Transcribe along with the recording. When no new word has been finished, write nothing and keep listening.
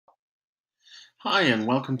Hi, and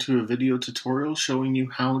welcome to a video tutorial showing you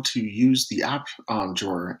how to use the app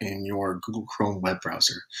drawer in your Google Chrome web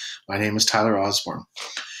browser. My name is Tyler Osborne.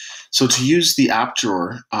 So to use the app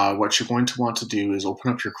drawer, what you're going to want to do is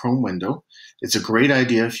open up your Chrome window. It's a great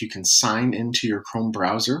idea if you can sign into your Chrome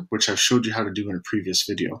browser, which I've showed you how to do in a previous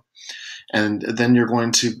video. And then you're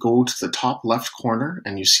going to go to the top left corner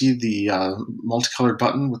and you see the multicolored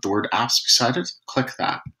button with the word apps beside it. Click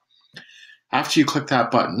that. After you click that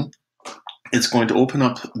button, it's going to open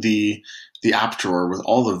up the app drawer with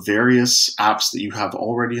all the various apps that you have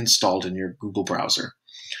already installed in your Google browser.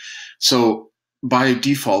 So by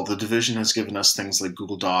default, the division has given us things like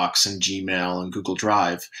Google Docs and Gmail and Google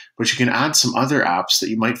Drive, but you can add some other apps that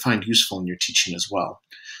you might find useful in your teaching as well.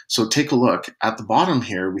 So take a look. At the bottom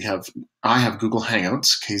here, I have Google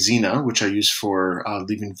Hangouts, Kazina, which I use for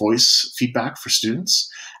leaving voice feedback for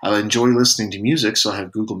students. I enjoy listening to music, so I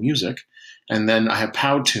have Google Music. And then I have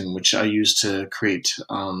Powtoon, which I use to create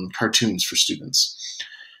cartoons for students.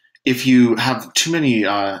 If you have too many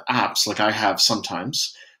apps, like I have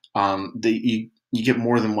sometimes, you get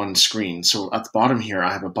more than one screen. So at the bottom here,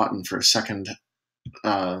 I have a button for a second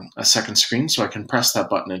screen, so I can press that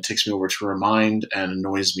button. It takes me over to Remind and a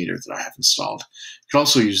noise meter that I have installed. You can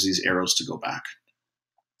also use these arrows to go back.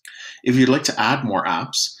 If you'd like to add more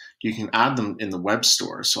apps, you can add them in the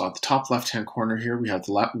Webstore. So at the top left-hand corner here, we have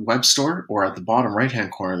the Webstore, or at the bottom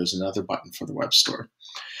right-hand corner, there's another button for the Webstore.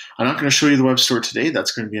 I'm not going to show you the Webstore today.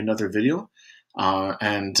 That's going to be another video.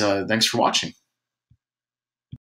 Thanks for watching.